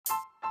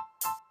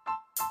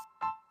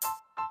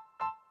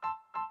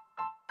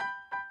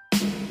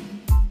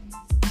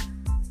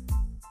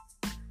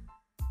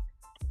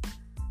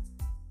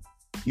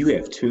You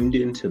have tuned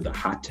into the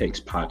Hot Takes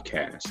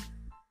podcast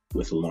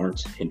with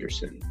Lawrence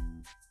Henderson,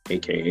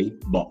 aka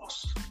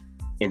Boss,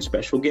 and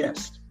special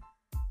guest.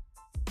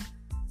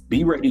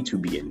 Be ready to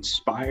be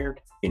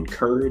inspired,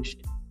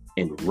 encouraged,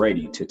 and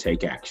ready to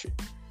take action.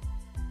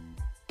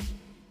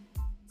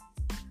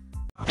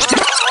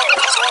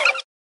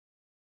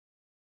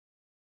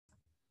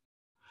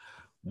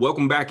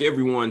 Welcome back,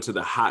 everyone, to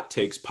the Hot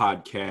Takes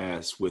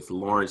podcast with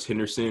Lawrence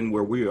Henderson,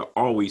 where we are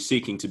always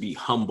seeking to be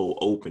humble,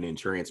 open, and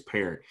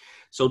transparent.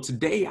 So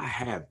today I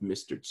have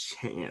Mr.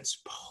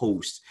 Chance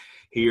Post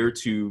here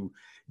to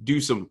do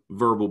some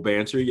verbal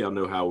banter. Y'all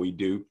know how we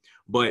do.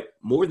 But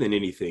more than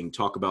anything,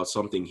 talk about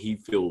something he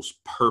feels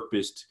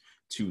purposed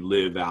to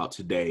live out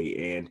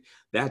today. And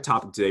that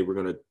topic today we're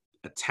going to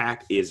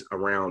attack is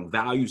around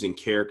values and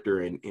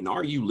character, and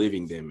are you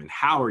living them, and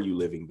how are you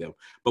living them?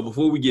 But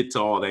before we get to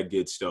all that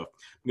good stuff,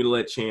 I'm going to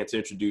let Chance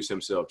introduce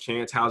himself.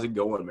 Chance, how's it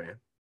going, man?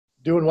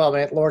 Doing well,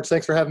 man. Lawrence,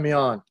 thanks for having me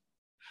on.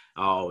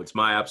 Oh, it's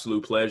my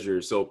absolute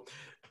pleasure. So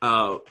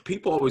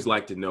people always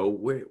like to know,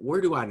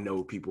 where do I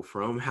know people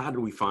from? How do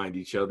we find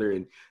each other?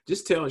 And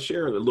just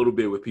share a little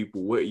bit with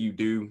people what you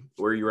do,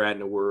 where you're at in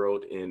the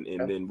world, and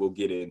then we'll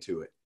get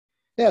into it.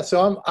 Yeah,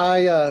 so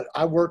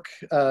I work.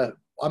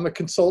 I'm a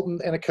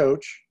consultant and a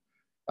coach.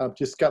 I've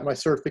just got my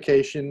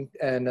certification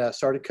and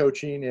started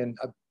coaching, and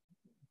I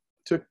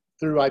took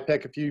through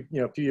IPEC a few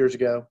years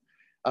ago.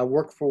 I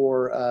work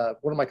for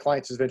one of my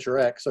clients is Venture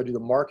X, so I do the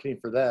marketing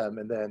for them,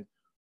 and then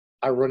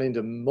I run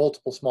into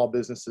multiple small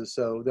businesses.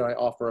 So then I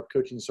offer up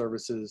coaching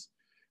services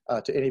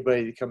to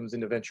anybody that comes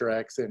into Venture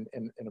X and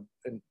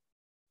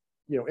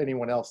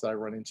anyone else that I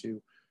run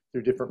into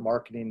through different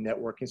marketing,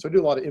 networking. So I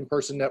do a lot of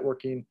in-person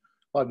networking,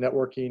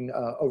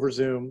 over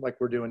Zoom like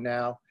we're doing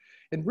now.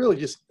 And really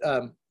just,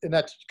 and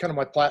that's kind of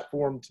my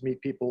platform to meet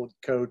people,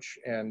 coach,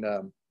 and,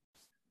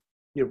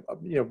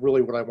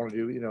 really what I want to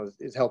do,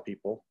 is help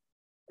people.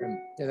 And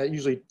that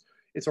usually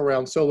it's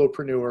around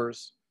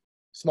solopreneurs,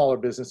 smaller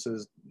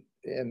businesses,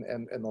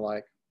 and the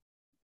like.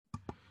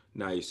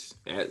 Nice.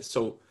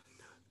 So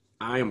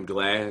I am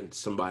glad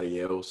somebody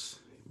else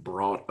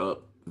brought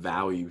up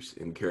values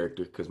and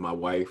character, because my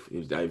wife,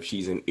 if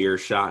she's in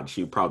earshot,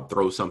 she'd probably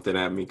throw something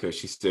at me, because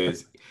she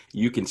says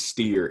you can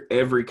steer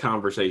every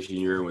conversation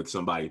you're in with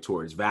somebody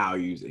towards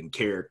values and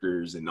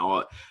characters and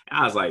all.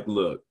 I was like,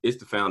 look, it's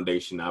the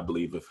foundation, I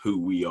believe, of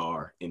who we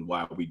are and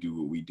why we do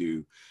what we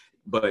do.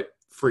 But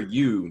for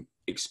you,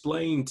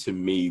 explain to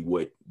me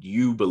what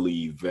you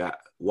believe,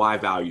 why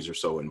values are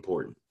so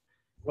important.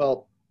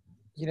 Well,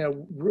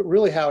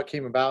 really how it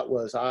came about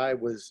was I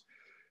was,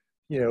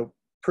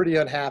 pretty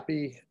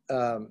unhappy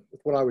with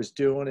what I was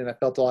doing, and I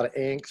felt a lot of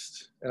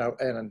angst.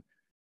 And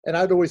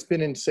I'd always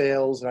been in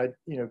sales, and I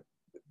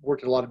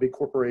worked at a lot of big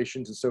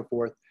corporations and so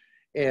forth.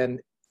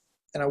 And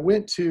I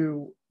went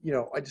to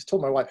I just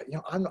told my wife,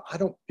 I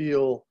don't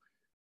feel,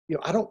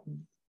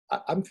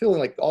 I'm feeling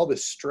like all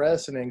this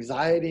stress and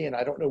anxiety, and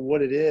I don't know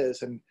what it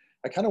is. And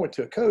I kind of went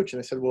to a coach, and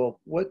I said, well,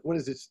 what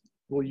is this?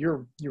 Well,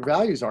 your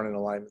values aren't in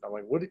alignment. I'm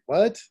like, what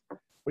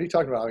are you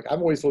talking about? Like,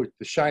 I'm always the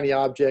shiny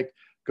object,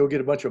 go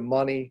get a bunch of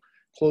money,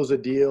 close a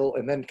deal,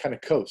 and then kind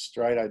of coast,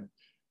 right? And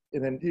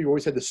then you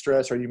always had the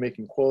stress. Are you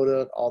making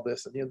quota? All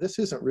this, and this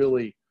isn't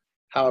really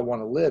how I want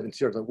to live. And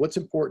so, like, what's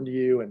important to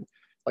you? And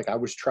like, I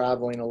was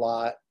traveling a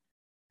lot,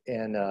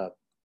 and I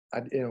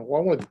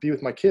wanted to be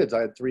with my kids.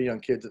 I had 3 young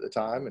kids at the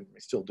time, and I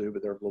still do,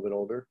 but they're a little bit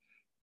older.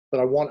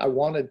 But I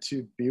wanted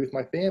to be with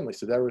my family,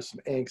 so there was some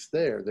angst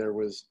there. There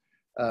was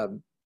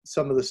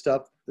some of the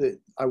stuff that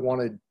I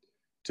wanted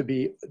to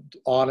be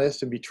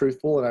honest and be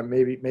truthful. And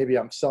maybe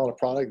I'm selling a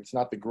product. It's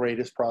not the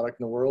greatest product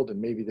in the world. And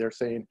maybe they're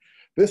saying,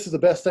 this is the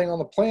best thing on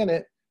the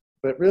planet,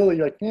 but really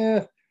like,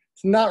 it's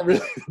not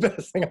really the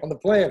best thing on the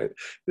planet.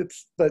 But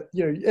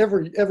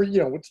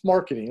it's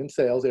marketing and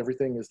sales,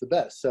 everything is the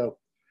best. So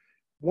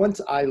once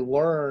I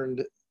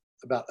learned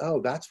about,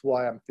 that's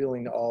why I'm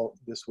feeling all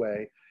this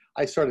way,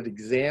 I started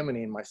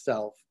examining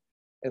myself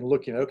and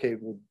looking, okay,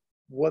 well,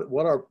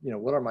 what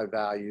are my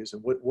values,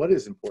 and what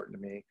is important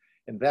to me?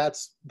 And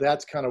that's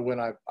kind of when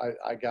I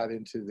got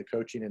into the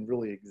coaching and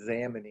really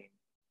examining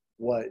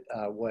what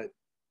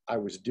I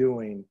was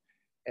doing,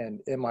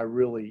 and am I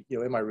really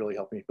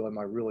helping me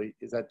feel?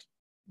 Is that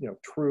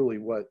truly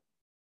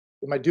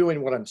am I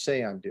doing what I'm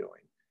saying I'm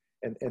doing?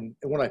 And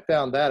when I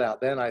found that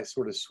out, then I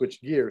sort of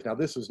switched gears. Now,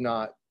 this was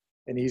not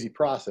an easy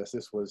process.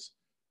 This was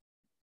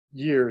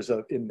years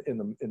of in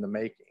the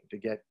making to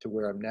get to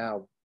where I'm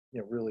now,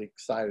 really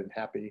excited and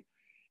happy.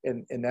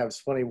 And that was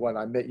funny when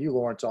I met you,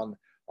 Lawrence, on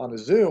a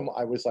Zoom.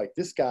 I was like,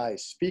 this guy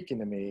is speaking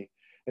to me.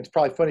 And it's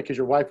probably funny because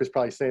your wife was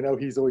probably saying, oh,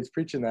 he's always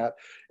preaching that.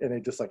 And they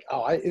just like,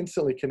 I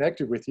instantly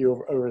connected with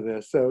you over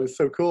this. So it was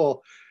so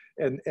cool.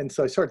 And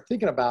so I started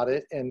thinking about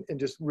it, and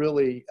just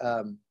really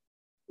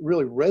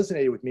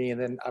resonated with me.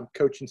 And then I'm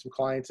coaching some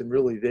clients, and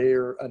really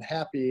they're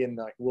unhappy, and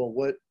like, well,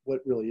 what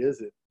really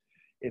is it?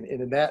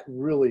 And that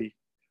really,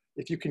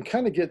 if you can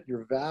kind of get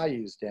your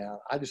values down,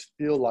 I just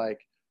feel like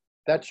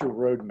that's your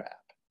roadmap.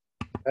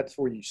 That's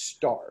where you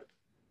start.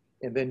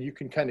 And then you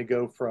can kind of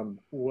go from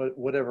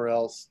whatever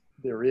else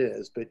there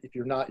is. But if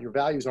you're not, your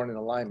values aren't in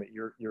alignment,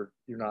 you're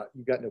not,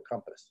 you've got no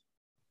compass.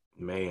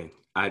 Man,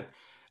 I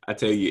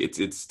tell you,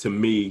 it's to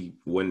me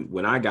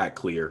when I got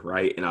clear,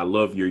 right? And I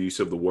love your use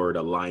of the word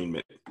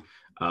alignment.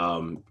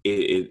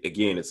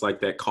 Again, it's like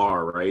that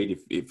car, right?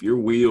 If your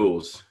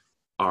wheels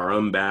are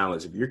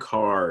unbalanced, if your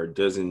car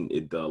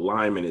doesn't, the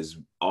alignment is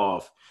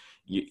off,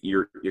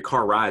 your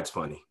car rides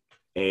funny.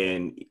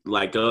 And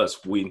like us,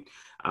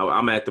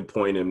 I'm at the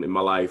point in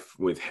my life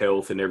with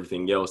health and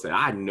everything else that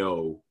I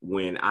know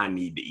when I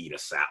need to eat a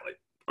salad,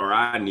 or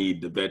I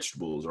need the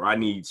vegetables, or I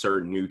need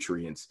certain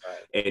nutrients,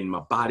 Right. and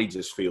my body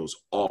just feels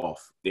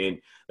off.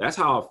 And that's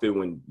how I feel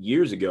when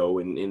years ago,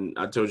 and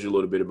I told you a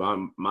little bit about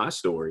my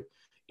story,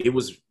 it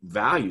was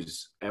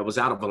values. I was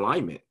out of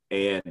alignment,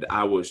 and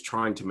I was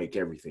trying to make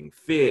everything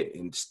fit,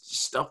 and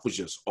stuff was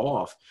just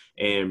off.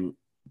 And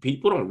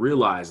people don't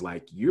realize,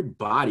 like, your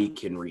body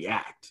can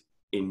react,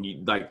 and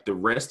you, like, the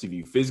rest of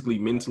you physically,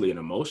 mentally, and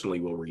emotionally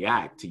will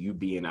react to you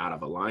being out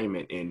of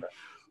alignment, and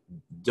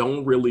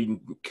don't really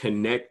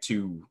connect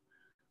to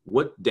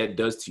what that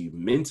does to you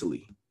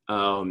mentally.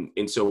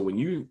 And so when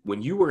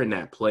you were in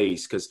that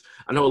place, because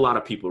I know a lot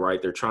of people,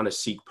 right, they're trying to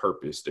seek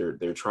purpose,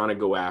 they're trying to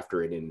go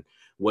after it, and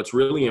what's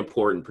really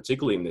important,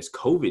 particularly in this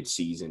COVID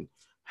season,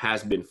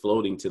 has been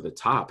floating to the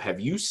top. Have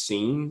you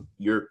seen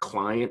your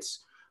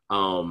clients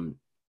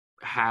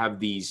have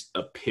these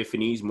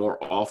epiphanies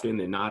more often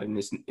than not in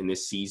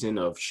this season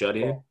of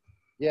shut-in?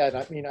 Yeah, and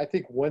I mean, I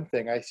think one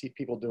thing I see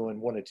people doing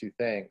one of two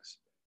things.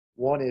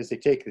 One is they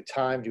take the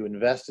time to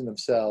invest in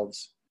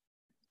themselves,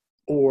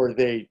 or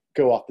they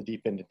go off the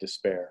deep end of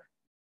despair.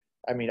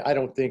 I mean, I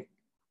don't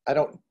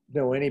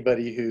know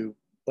anybody who,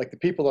 like, the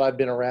people that I've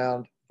been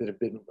around that have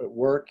been at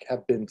work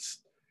have been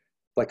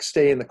like,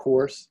 stay in the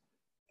course.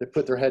 They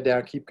put their head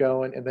down, keep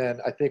going. And then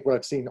I think what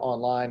I've seen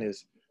online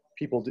is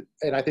people do,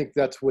 and I think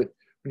that's what,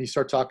 when you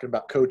start talking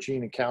about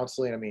coaching and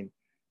counseling, I mean,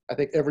 I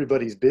think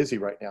everybody's busy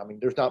right now. I mean,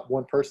 there's not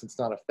one person that's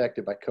not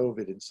affected by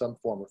COVID in some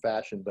form or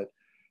fashion, but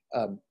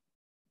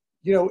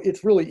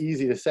it's really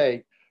easy to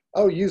say,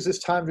 oh, use this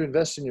time to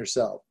invest in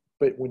yourself.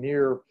 But when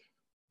you're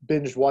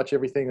binge watch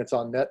everything that's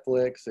on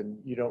Netflix and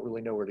you don't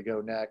really know where to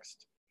go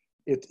next,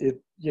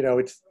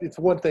 it's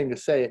one thing to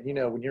say it,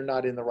 when you're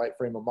not in the right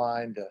frame of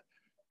mind to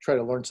try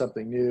to learn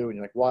something new, and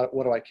you're like,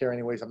 what do I care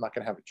anyways? I'm not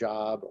going to have a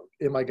job, or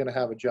am I going to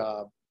have a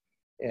job?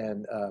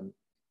 And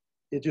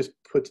it just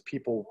puts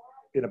people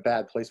in a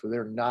bad place where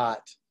they're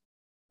not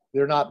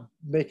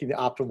making the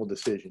optimal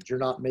decisions. You're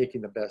not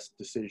making the best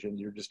decision.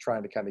 You're just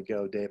trying to kind of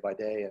go day by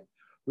day. And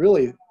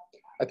really,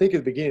 I think at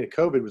the beginning of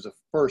COVID was the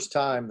first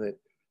time that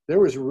there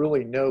was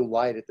really no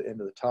light at the end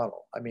of the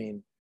tunnel. I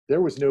mean,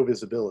 there was no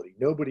visibility.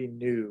 Nobody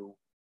knew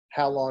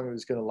how long it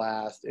was going to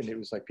last. And it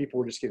was like people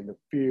were just getting the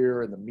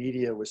fear, and the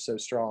media was so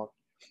strong.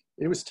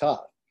 It was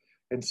tough.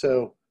 And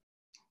so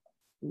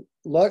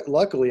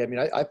luckily, I mean,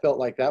 I felt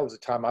like that was a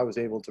time I was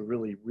able to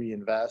really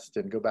reinvest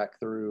and go back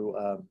through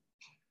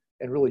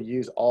and really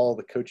use all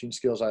the coaching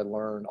skills I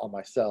learned on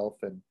myself.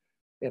 And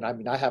I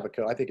mean, I have a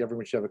coach. I think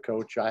everyone should have a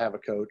coach. I have a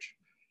coach,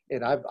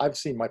 and I've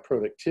seen my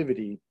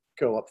productivity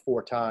go up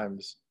 4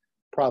 times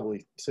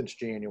probably since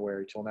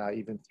January till now,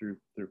 even through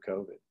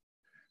COVID.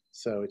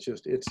 So it's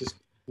just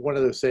one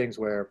of those things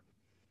where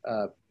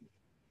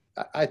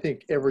I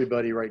think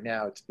everybody right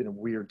now, it's been a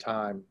weird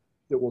time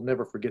that we'll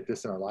never forget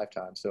this in our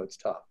lifetime. So it's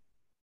tough.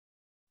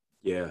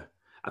 Yeah,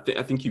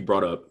 I think you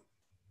brought up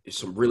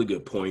some really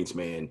good points,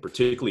 man,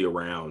 particularly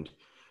around,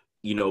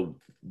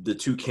 the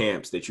two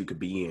camps that you could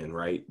be in,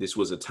 right? This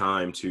was a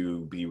time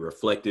to be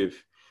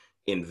reflective,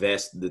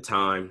 invest the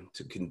time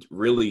to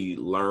really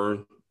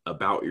learn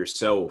about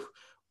yourself,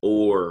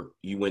 or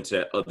you went to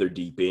that other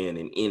deep end.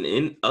 And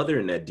in other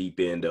than that deep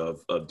end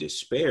of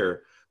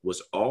despair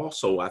was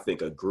also, I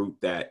think, a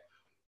group that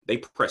they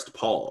pressed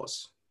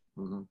pause.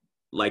 Mm-hmm.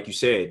 Like you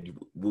said,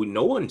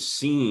 no one's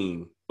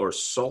seen or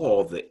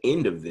saw the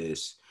end of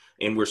this,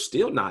 and we're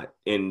still not.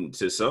 And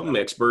to some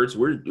experts,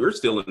 we're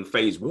still in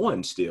phase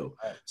 1 still.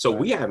 Right. So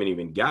we haven't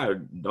even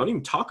don't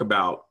even talk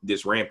about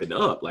this ramping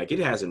up. Like, it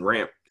hasn't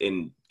ramped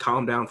and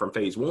calmed down from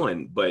phase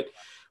 1. But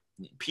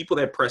people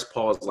that press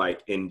pause,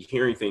 like, and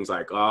hearing things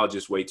like, oh, I'll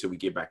just wait till we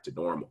get back to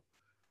normal.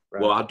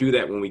 Right. Well, I'll do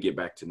that when we get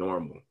back to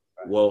normal.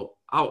 Right. Well,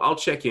 I'll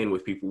check in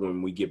with people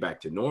when we get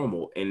back to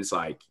normal. And it's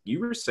like,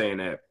 you were saying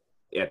that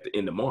at the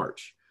end of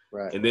March.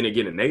 Right. And then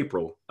again in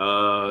April,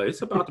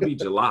 it's about to be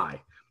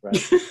July.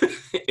 Right.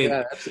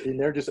 and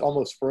they're just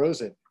almost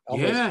frozen.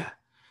 Yeah.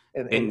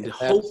 And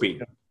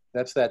hoping.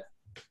 That's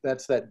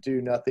that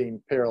do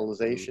nothing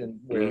paralyzation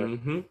where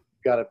you've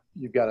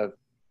got to,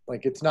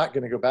 like, it's not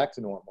going to go back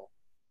to normal.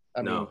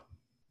 I mean,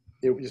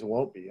 it just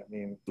won't be. I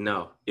mean,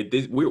 no,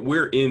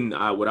 we're in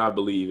what I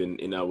believe,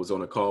 and I was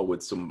on a call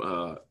with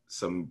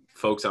some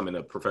folks I'm in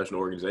a professional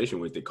organization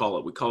with. We call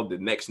it the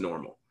next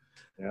normal.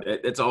 Yeah.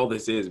 That's all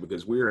this is,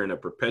 because we're in a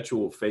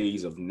perpetual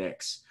phase of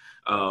next.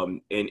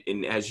 And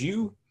as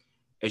you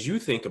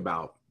think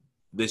about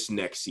this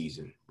next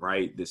season,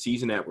 right, the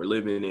season that we're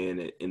living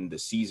in and the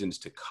seasons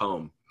to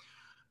come,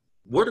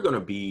 what are going to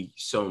be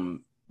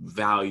some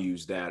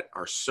values that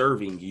are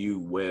serving you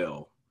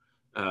well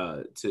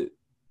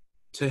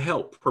to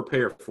help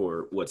prepare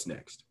for what's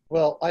next?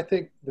 Well, I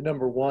think the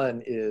number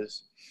one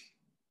is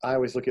I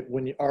always look at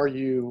are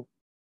you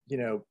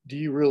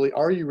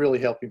really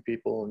helping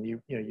people? And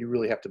you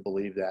really have to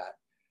believe that.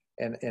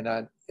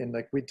 And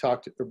like we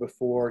talked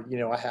before,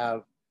 I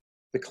have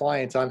the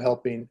clients I'm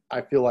helping.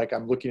 I feel like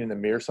I'm looking in the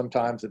mirror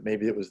sometimes that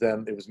maybe it was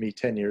me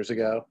 10 years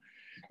ago.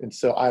 And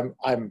so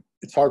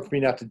it's hard for me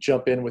not to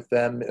jump in with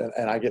them.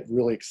 And I get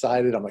really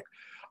excited.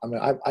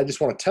 I just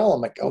want to tell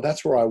them like, oh,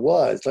 that's where I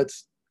was.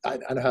 I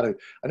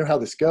know how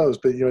this goes,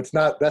 but that's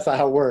not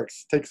how it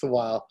works. It takes a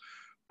while,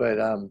 but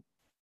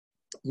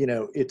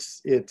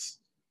it's,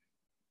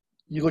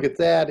 you look at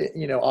that,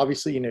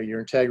 obviously,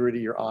 your integrity,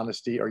 your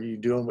honesty. Are you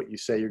doing what you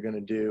say you're going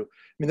to do?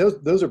 I mean,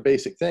 those are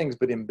basic things,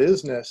 but in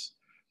business,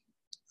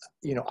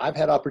 I've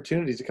had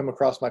opportunities to come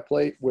across my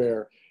plate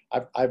where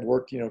I've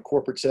worked,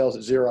 corporate sales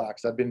at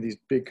Xerox. I've been in these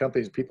big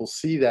companies. People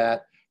see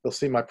that, they'll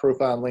see my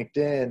profile on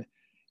LinkedIn,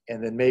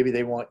 and then maybe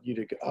they want you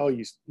to go, oh,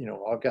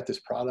 I've got this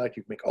product,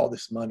 you can make all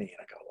this money. And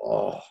I go,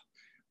 oh,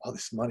 all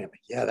this money. I'm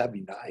like, yeah, that'd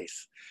be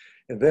nice.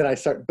 And then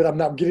but I'm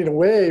not getting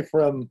away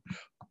from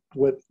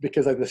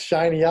because I'm the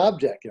shiny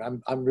object,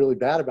 and I'm really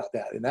bad about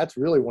that. And that's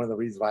really one of the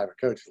reasons why I have a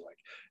coach. Like,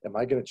 am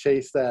I going to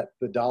chase the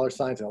dollar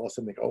signs and all of a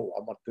sudden think, oh,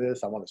 I want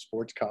this, I want a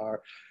sports car.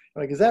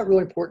 I'm like, is that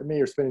really important to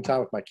me, or spending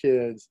time with my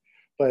kids?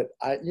 But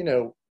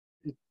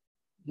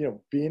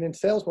being in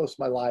sales most of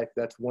my life,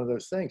 that's one of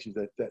those things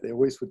that they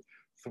always would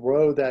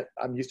throw that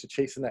I'm used to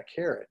chasing that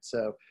carrot.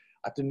 So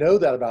I have to know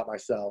that about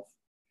myself.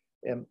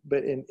 And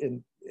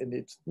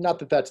it's not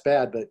that that's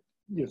bad, but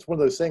it's one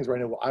of those things where I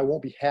know I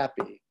won't be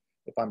happy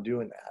if I'm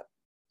doing that.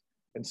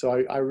 And so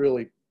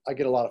I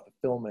get a lot of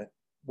fulfillment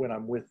when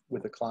I'm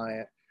with a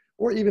client,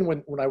 or even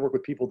when I work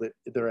with people that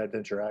they're at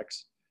Venture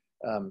X.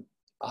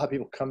 I'll have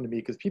people come to me,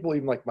 because people,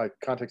 even like my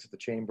contacts at the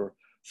chamber,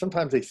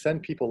 sometimes they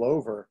send people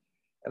over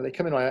and they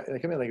come in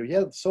and they go,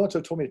 yeah,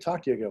 so-and-so told me to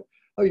talk to you. I go,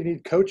 oh, you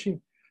need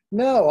coaching?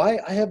 No,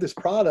 I have this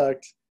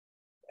product.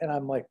 And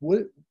I'm like,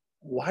 what?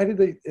 Why did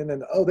they? And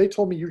then, oh, they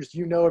told me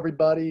you know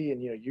everybody,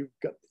 and you've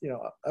got,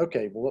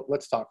 okay, well,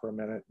 let's talk for a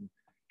minute and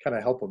kind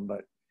of help them.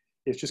 But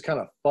it's just kind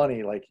of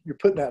funny, like you're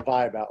putting that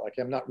vibe out. Like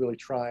I'm not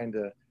trying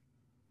to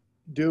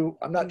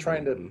I'm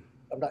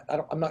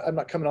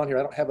not coming on here.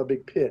 I don't have a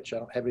big pitch. I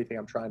don't have anything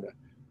I'm trying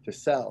to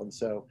sell. And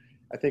so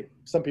I think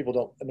some people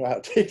don't know how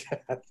to take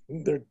that.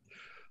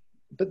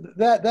 But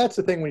that's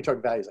the thing when you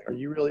talk values. Like, are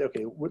you really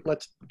okay?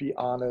 Let's be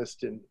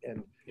honest. And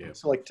yeah.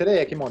 So like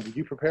today I came on. Did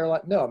you prepare a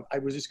lot? No, I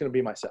was just going to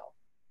be myself.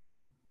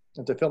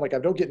 And to feel like I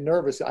don't get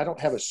nervous. I don't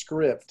have a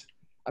script.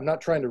 I'm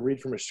not trying to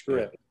read from a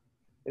script.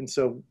 Yeah. And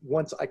so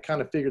once I kind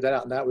of figured that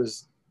out, and that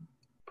was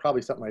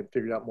probably something I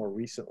figured out more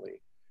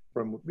recently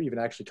from even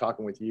actually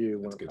talking with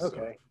you. That's good stuff.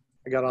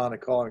 I got on a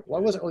call. I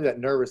wasn't really that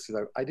nervous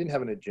because I didn't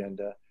have an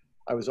agenda.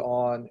 I was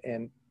on,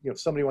 and if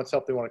somebody wants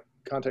help, they want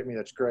to contact me,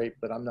 that's great.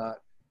 But I'm not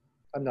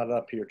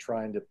up here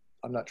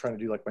I'm not trying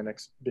to do like my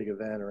next big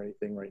event or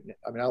anything right now.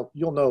 I mean,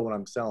 you'll know when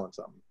I'm selling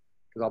something,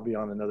 because I'll be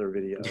on another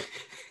video,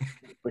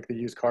 like the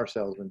used car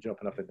salesman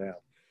jumping up and down.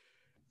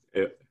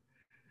 Yeah.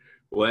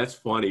 Well, that's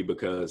funny,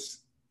 because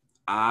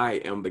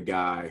I am the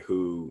guy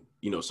who,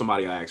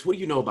 somebody asks, what do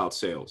you know about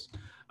sales?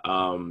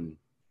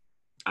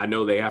 I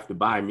know they have to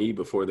buy me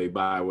before they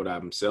buy what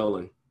I'm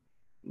selling.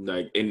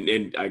 Like,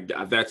 and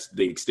that's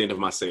the extent of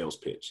my sales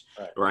pitch,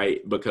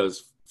 right?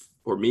 Because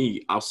for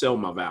me, I'll sell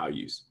my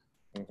values.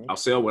 Mm-hmm. I'll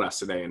sell what I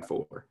stand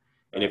for. Right.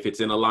 And if it's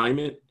in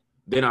alignment,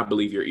 then I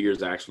believe your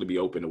ears actually be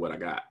open to what I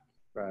got.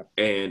 Right.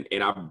 And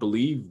I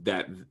believe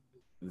that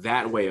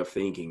way of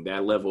thinking,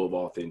 that level of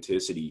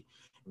authenticity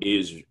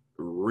is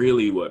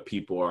really what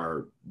people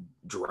are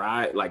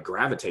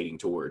gravitating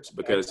towards,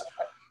 because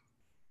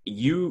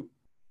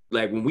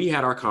when we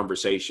had our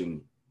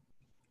conversation,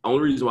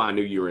 only reason why I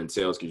knew you were in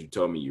sales, because you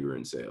told me you were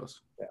in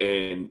sales.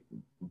 Yeah.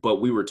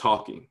 But we were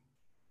talking,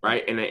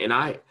 right? And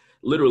I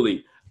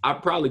literally, I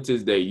probably to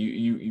this day,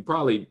 you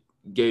probably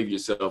gave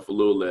yourself a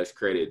little less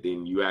credit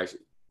than you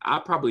actually. I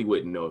probably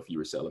wouldn't know if you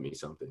were selling me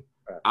something.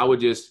 Right. I would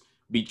just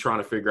be trying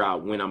to figure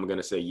out when I'm going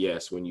to say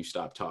yes when you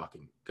stop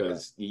talking,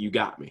 because you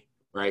got me,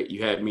 right?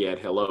 You had me at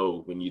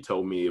hello when you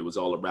told me it was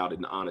all about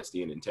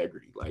honesty and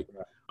integrity. Like,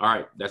 all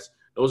right,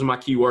 those are my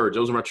key words.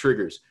 Those are my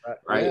triggers,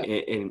 right?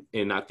 Yeah.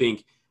 And I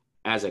think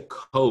as a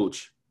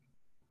coach,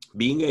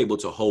 being able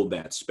to hold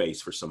that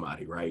space for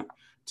somebody, right?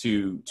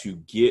 To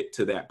get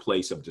to that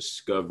place of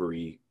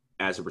discovery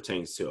as it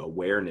pertains to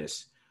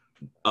awareness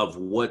of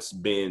what's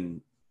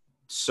been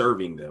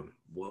serving them.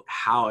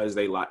 How has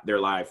their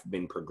life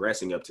been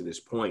progressing up to this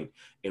point,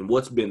 and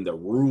what's been the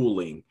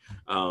ruling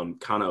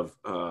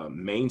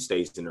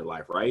mainstays in their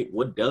life, right?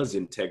 What does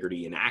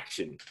integrity in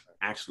action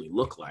actually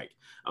look like?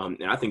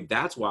 And I think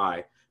that's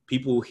why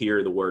people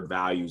hear the word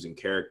values and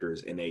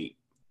characters and they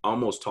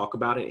almost talk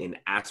about it in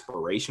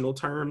aspirational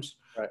terms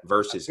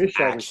versus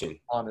action.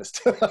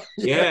 Honest.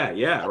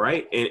 Yeah.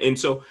 Right. And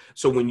so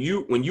when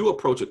you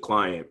approach a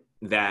client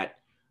that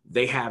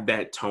they have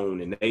that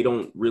tone and they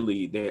don't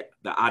really, the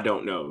I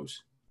don't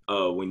knows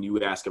when you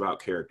ask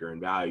about character and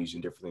values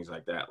and different things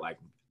like that, like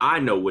I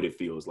know what it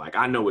feels like.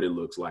 I know what it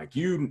looks like.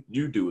 You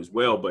do as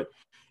well. But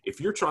if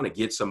you're trying to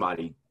get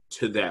somebody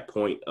to that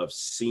point of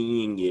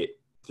seeing it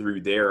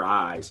through their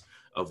eyes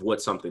of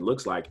what something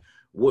looks like,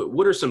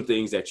 what are some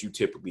things that you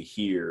typically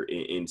hear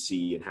and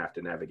see and have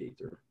to navigate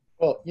through?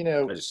 Well,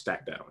 I just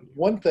stacked that on you.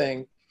 one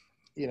thing,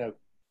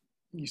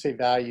 you say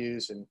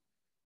values, and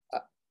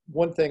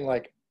one thing,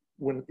 like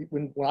when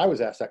I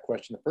was asked that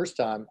question the first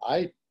time,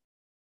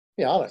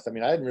 be honest,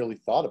 I hadn't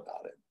really thought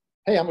about it.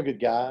 Hey, I'm a good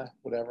guy,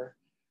 whatever.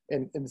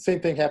 And the same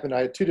thing happened.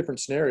 I had two different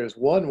scenarios.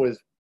 One was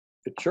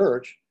at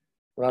church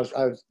when I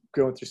was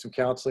going through some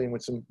counseling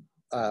with some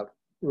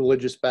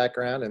religious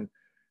background, and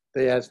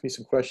they asked me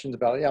some questions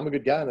about, yeah, I'm a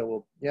good guy. And they,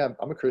 well, yeah,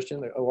 I'm a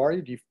Christian. Like, oh, are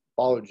you? Do you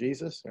follow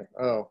Jesus? Like,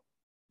 oh,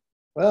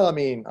 well, I'm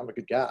a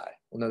good guy.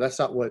 Well, no, that's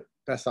not what.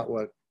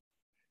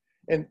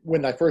 And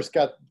when I first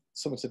got,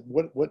 someone said,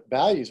 what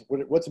values,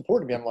 what's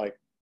important to me? I'm like,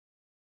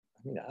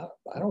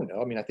 I don't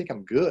know. I think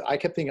I'm good. I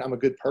kept thinking I'm a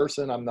good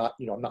person. I'm not,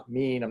 I'm not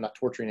mean. I'm not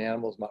torturing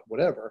animals, not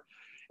whatever.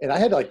 And I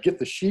had to get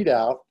the sheet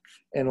out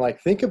and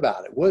think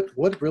about it.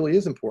 What really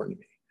is important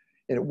to me?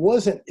 And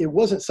it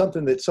wasn't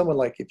something that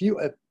someone, if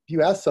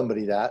you ask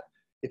somebody that,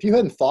 if you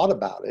hadn't thought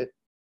about it,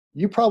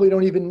 you probably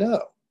don't even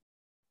know.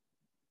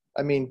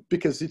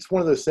 Because it's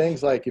one of those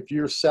things, if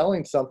you're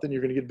selling something,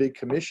 you're going to get a big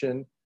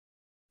commission.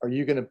 Are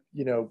you going to,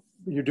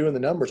 you're doing the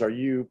numbers. Are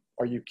you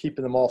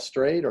keeping them all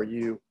straight? Are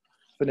you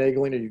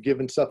finagling? Are you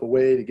giving stuff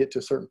away to get to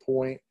a certain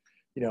point?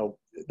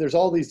 There's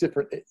all these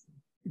different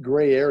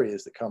gray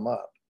areas that come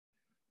up.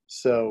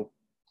 So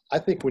I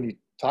think when you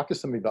talk to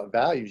somebody about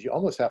values, you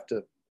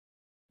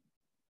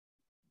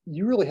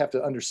really have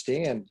to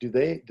understand, do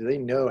they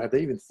know, have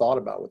they even thought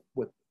about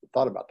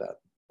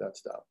that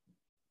stuff?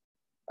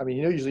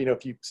 Usually,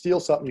 if you steal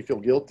something, you feel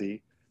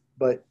guilty,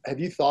 but have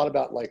you thought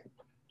about,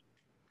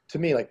 to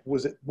me,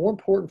 was it more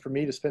important for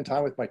me to spend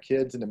time with my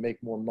kids and to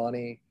make more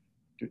money?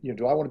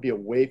 Do I want to be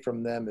away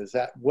from them?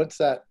 What's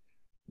that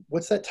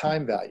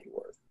time value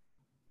worth?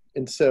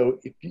 And so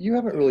if you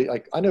haven't really,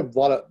 I know a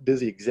lot of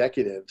busy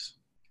executives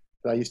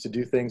that I used to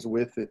do things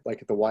with, at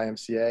the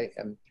YMCA,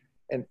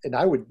 and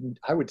I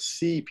would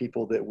see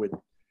people that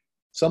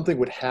something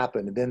would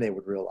happen, and then they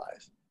would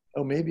realize,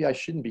 oh, maybe I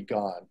shouldn't be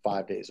gone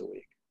 5 days a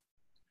week.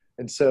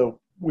 And so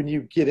when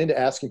you get into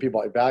asking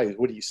people about values,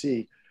 what do you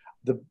see?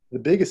 The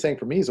biggest thing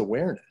for me is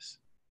awareness.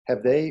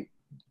 Are they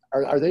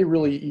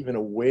really even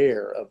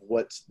aware of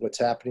what's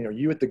happening? Are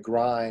you at the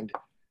grind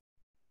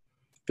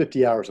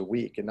 50 hours a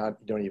week and you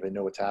don't even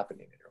know what's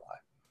happening in your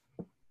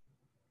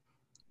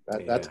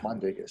life? That's my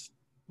biggest,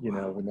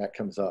 when that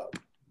comes up.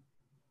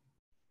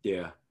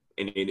 Yeah.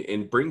 And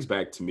it brings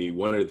back to me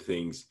one of the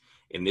things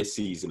in this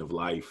season of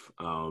life,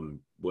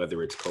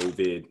 whether it's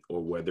COVID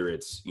or whether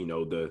it's,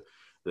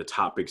 the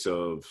topics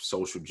of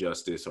social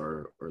justice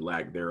or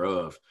lack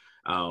thereof,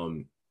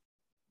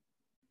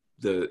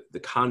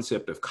 the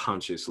concept of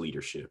conscious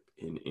leadership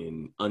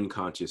and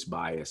unconscious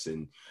bias.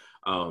 And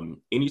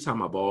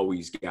anytime I've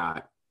always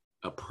got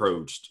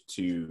approached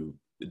to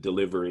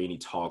deliver any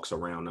talks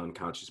around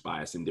unconscious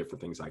bias and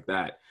different things like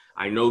that,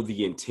 I know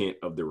the intent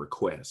of the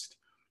request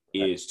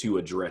is to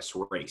address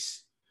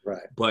race.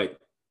 Right. But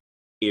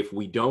if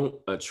we don't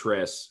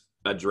address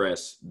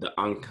the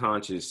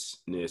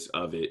unconsciousness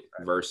of it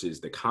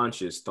versus the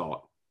conscious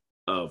thought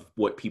of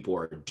what people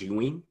are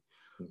doing,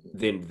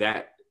 then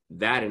that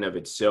in of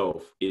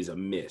itself is a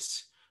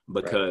miss,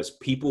 because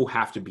people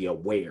have to be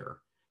aware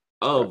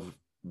of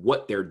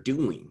what they're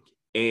doing.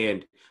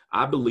 And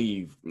I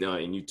believe,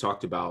 and you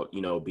talked about,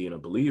 being a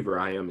believer,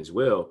 I am as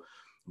well,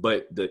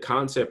 but the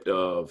concept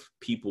of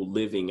people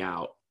living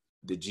out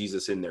the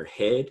Jesus in their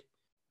head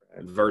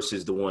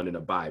versus the one in the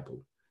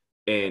Bible,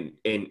 and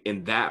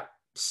that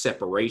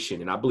separation.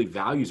 And I believe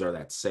values are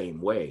that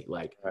same way.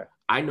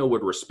 I know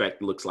what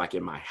respect looks like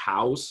in my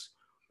house,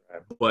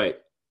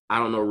 but I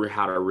don't know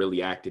how to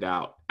really act it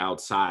out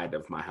outside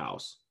of my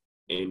house.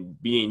 And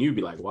you'd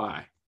be like,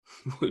 why?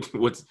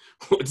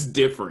 what's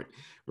different,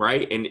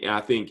 right? And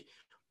I think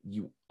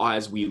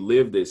as we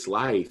live this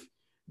life,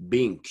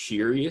 being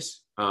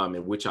curious,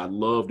 and which I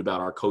loved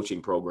about our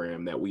coaching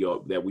program that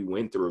we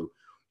went through,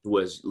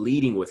 was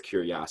leading with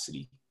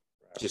curiosity,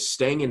 just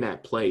staying in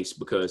that place.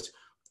 Because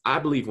I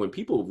believe when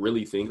people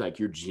really think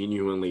you're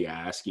genuinely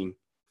asking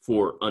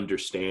for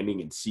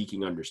understanding and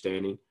seeking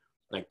understanding,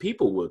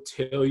 people will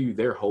tell you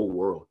their whole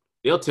world.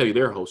 They'll tell you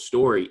their whole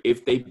story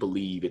if they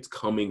believe it's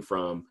coming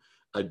from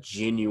a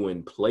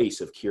genuine place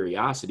of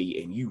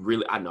curiosity. And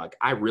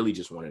I really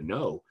just want to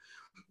know.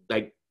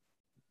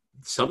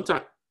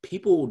 Sometimes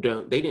people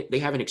they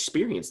haven't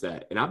experienced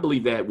that. And I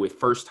believe that with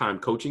first-time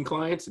coaching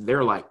clients,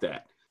 they're like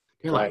that.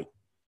 They're like,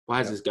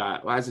 why is this guy,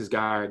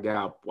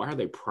 why are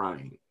they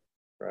prying?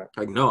 Right.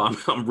 No,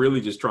 I'm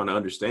really just trying to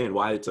understand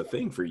why it's a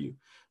thing for you,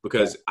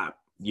 because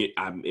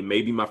it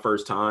may be my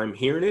first time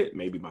hearing it,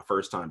 maybe my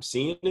first time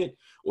seeing it,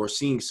 or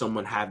seeing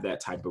someone have that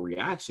type of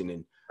reaction.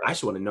 And I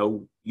just want to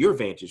know your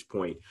vantage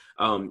point.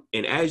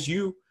 And as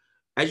you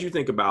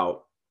think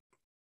about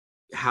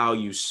how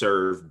you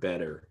serve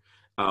better,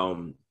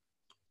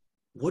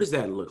 what does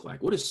that look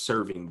like? What does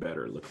serving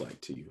better look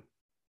like to you?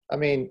 I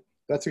mean,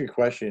 that's a good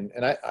question.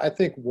 And I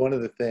think one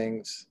of the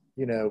things,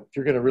 if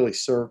you're going to really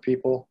serve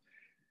people,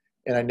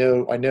 and I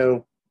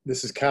know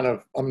this is kind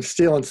of, I'm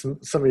stealing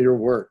some of your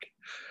work,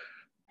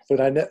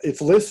 but I know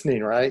it's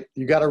listening, right?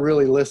 You got to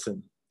really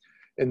listen.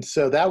 And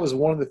so that was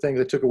one of the things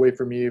I took away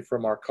from you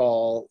from our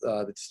call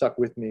that stuck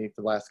with me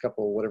for the last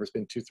couple, whatever it's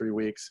been, 2-3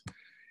 weeks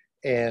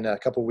and a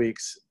couple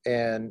weeks.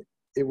 And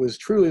it was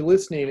truly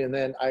listening. And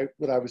then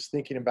what I was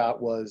thinking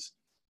about was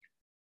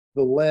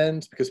the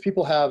lens, because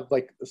people have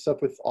like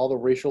stuff with all the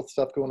racial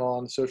stuff going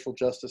on, social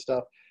justice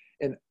stuff.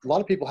 And a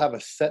lot of people have a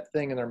set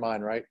thing in their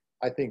mind, right?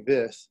 I think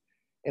this,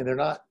 and they're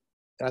not.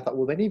 And I thought,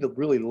 well, they need to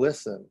really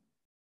listen.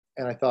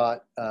 And I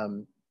thought,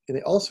 and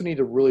they also need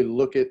to really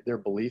look at their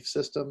belief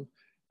system.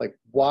 Like,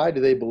 why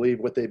do they believe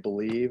what they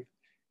believe?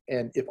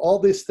 And if all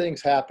these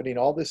things happening,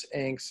 all this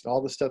angst and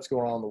all this stuff's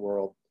going on in the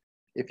world,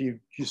 if you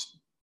just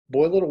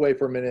boil it away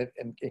for a minute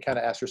and kind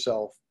of ask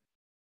yourself,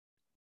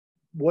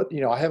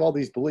 I have all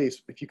these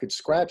beliefs. If you could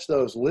scratch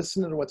those,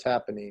 listen to what's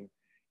happening,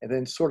 and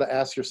then sort of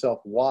ask yourself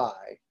why,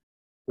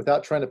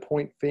 without trying to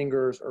point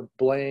fingers or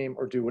blame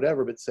or do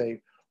whatever, but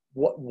say,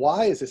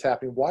 why is this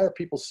happening? Why are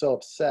people so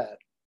upset?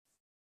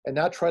 And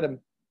not try to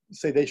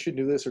say they should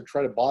do this or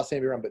try to boss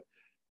anybody around, but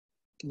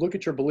look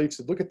at your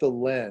beliefs, look at the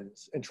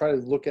lens and try to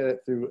look at it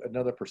through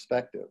another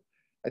perspective.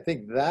 I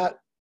think that,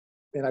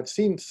 and I've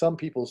seen some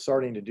people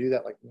starting to do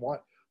that, like,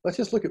 let's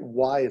just look at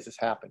why is this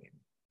happening?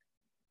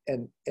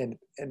 And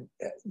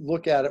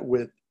look at it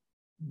with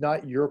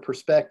not your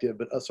perspective,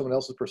 but someone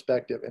else's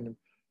perspective. And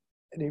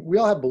we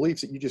all have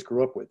beliefs that you just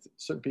grew up with.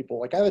 Certain people,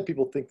 like I had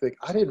people think that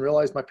I didn't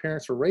realize my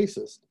parents were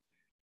racist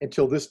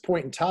until this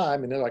point in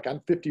time. And they're like,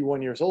 I'm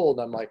 51 years old.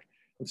 And I'm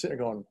sitting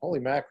there going, holy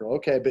mackerel.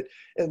 Okay. But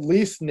at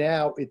least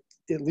now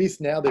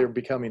they're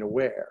becoming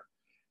aware.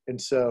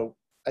 And so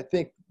I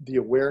think the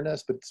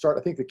awareness, I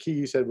think the key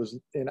you said was,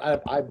 and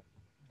I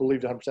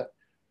believed 100%,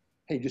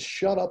 hey, just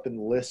shut up and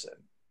listen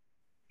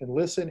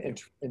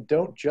and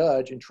don't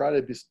judge and try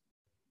to just,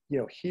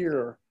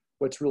 hear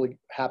what's really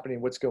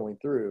happening, what's going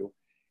through.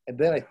 And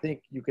then I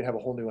think you can have a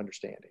whole new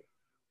understanding.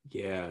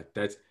 Yeah,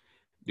 that's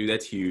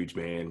huge,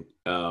 man.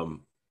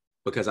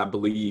 Because I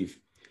believe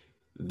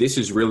this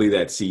is really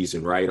that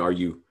season, right? Are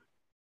you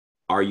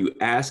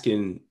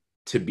asking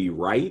to be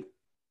right,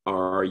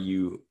 or are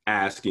you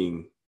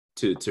asking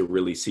to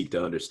really seek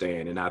to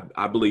understand? And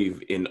I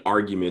believe in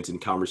arguments and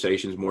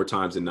conversations more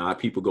times than not,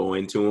 people go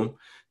into them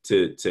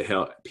to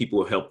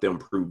help them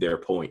prove their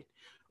point,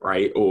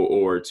 right?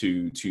 Or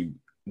to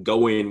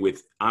go in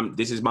with,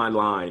 this is my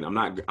line. I'm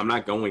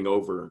not going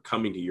over and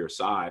coming to your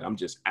side. I'm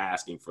just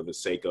asking for the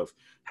sake of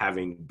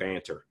having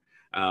banter.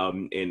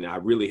 And I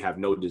really have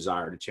no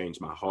desire to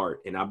change my heart.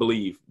 And I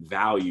believe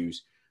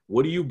values.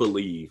 What do you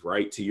believe,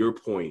 right? To your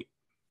point,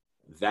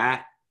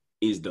 that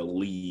is the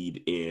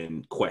lead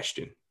in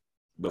question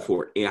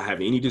before I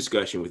have any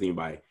discussion with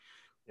anybody.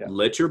 Yeah.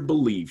 Let your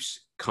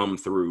beliefs come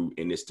through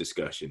in this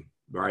discussion,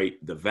 right?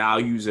 The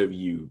values of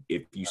you.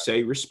 If you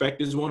say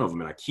respect is one of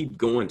them, and I keep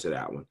going to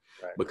that one,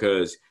 right,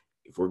 because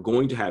if we're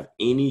going to have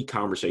any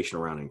conversation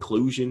around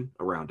inclusion,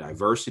 around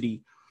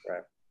diversity,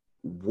 right,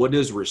 what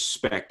does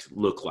respect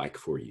look like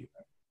for you,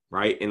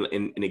 right? And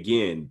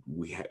again,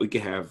 we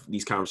can have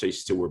these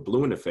conversations till we're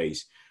blue in the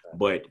face,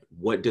 but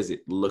what does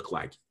it look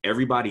like?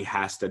 Everybody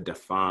has to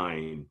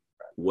define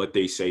what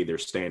they say they're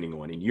standing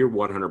on. And you're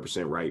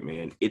 100% right,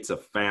 man. It's a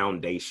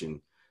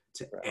foundation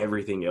to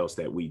everything else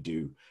that we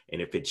do.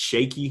 And if it's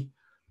shaky,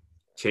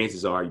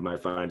 chances are you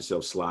might find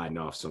yourself sliding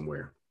off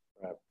somewhere.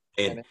 Right.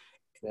 And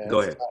go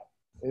ahead.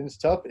 It's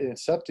tough.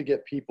 It's tough to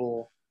get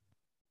people,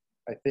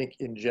 I think,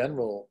 in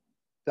general.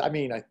 I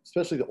mean,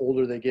 especially the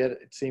older they get,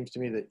 it seems to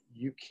me that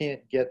you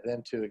can't get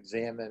them to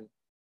examine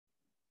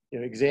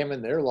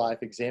their life,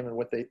 examine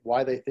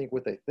why they think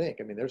what they think.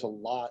 I mean, there's a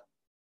lot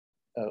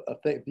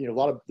of things,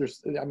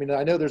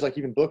 I know there's like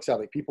even books out,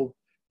 like people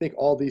think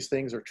all these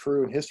things are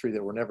true in history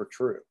that were never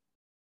true.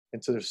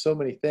 And so there's so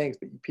many things,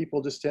 but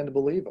people just tend to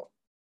believe them,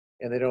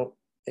 and they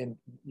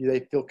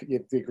feel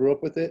they grew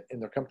up with it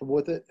and they're comfortable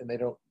with it, and they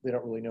don't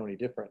really know any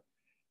different.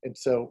 And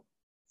so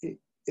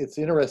it's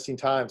interesting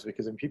times,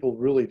 because people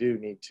really do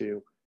need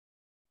to,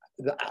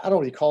 I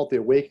don't really call it the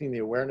awakening, the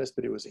awareness,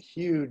 but it was a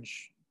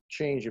huge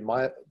change in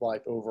my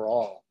life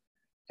overall.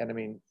 And I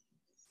mean,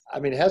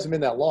 it hasn't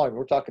been that long.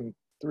 We're talking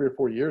 3 or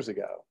 4 years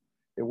ago.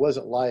 It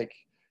wasn't like,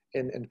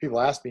 and people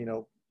ask me,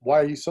 why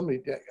are you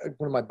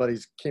one of my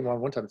buddies came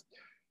on one time,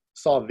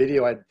 saw a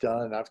video I'd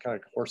done, and I was kind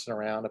of horsing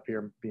around up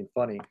here being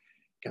funny.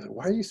 He goes,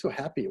 why are you so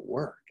happy at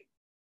work?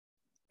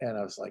 And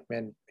I was like,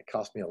 man, it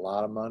cost me a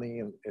lot of money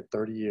in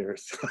 30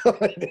 years.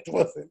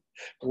 It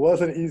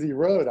wasn't an easy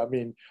road. I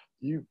mean,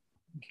 you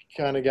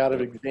kind of got to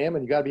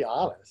examine, you got to be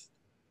honest,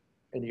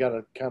 and you got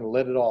to kind of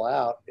let it all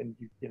out. And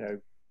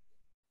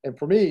and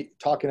for me,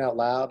 talking out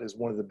loud is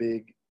one of the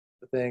big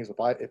things. If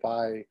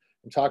I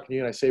am talking to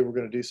you and I say we're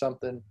going to do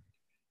something,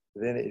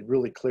 then it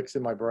really clicks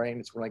in my brain.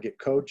 It's when I get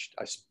coached,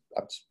 I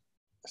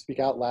speak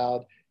out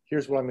loud.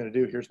 Here's what I'm going to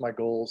do. Here's my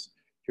goals.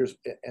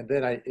 And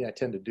then I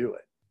tend to do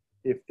it.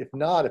 If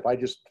not, if I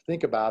just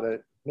think about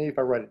it, maybe if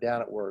I write it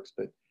down, it works.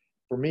 But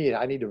if for me,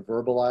 I need to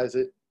verbalize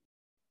it.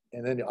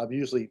 And then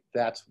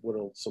that's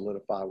what'll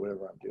solidify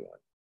whatever I'm doing.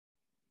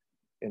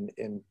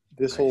 And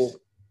this whole,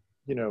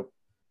 you know,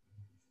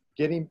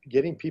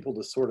 getting people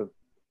to sort of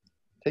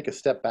take a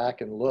step back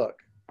and look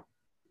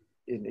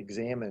and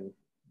examine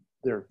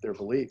their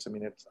beliefs.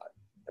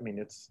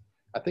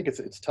 I think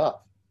it's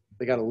tough.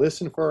 They got to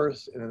listen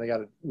first, and then they got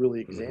to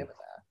really examine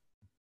that.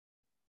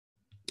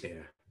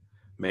 Yeah,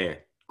 man,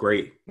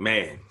 great,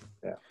 man.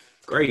 Yeah,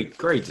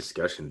 great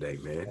discussion today,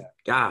 man. Yeah.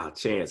 God,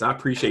 Chance, I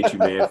appreciate you,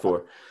 man,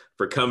 for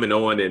coming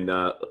on and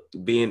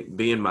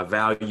being my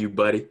value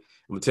buddy.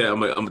 I'm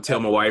gonna tell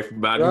my wife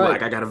about you.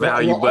 Like, I got a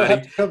value buddy. I'll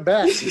have to come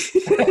back.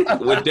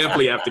 We'll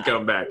definitely have to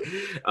come back.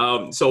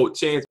 So,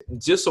 Chance,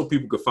 just so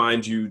people could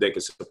find you, they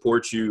can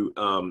support you,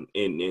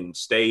 and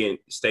stay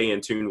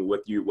in tune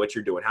with what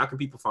you're doing. How can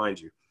people find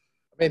you?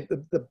 I mean,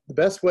 the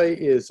best way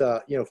is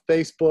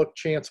Facebook,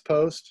 Chance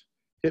Post.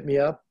 Hit me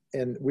up,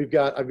 and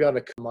I've got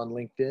to come on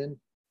LinkedIn.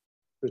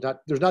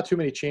 There's not too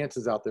many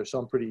Chances out there, so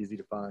I'm pretty easy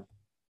to find.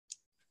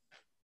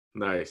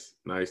 Nice.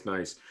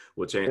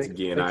 Well, Chance,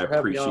 again, I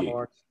appreciate it.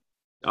 Lawrence.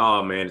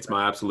 Oh, man, it's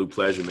my absolute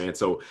pleasure, man.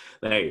 So,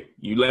 hey,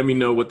 you let me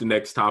know what the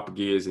next topic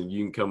is, and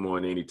you can come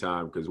on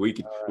anytime, because we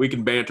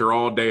can banter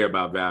all day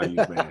about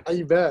values, man.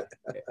 You bet.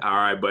 All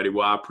right, buddy.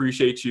 Well, I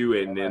appreciate you,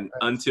 and then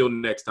until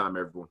next time,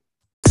 everyone.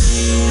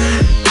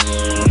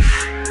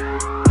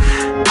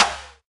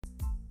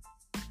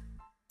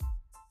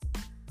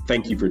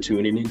 Thank you for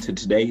tuning in to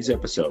today's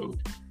episode.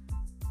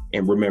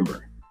 And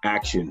remember,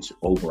 actions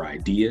over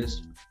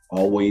ideas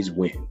always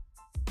win.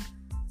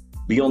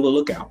 Be on the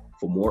lookout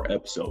for more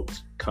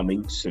episodes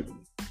coming soon.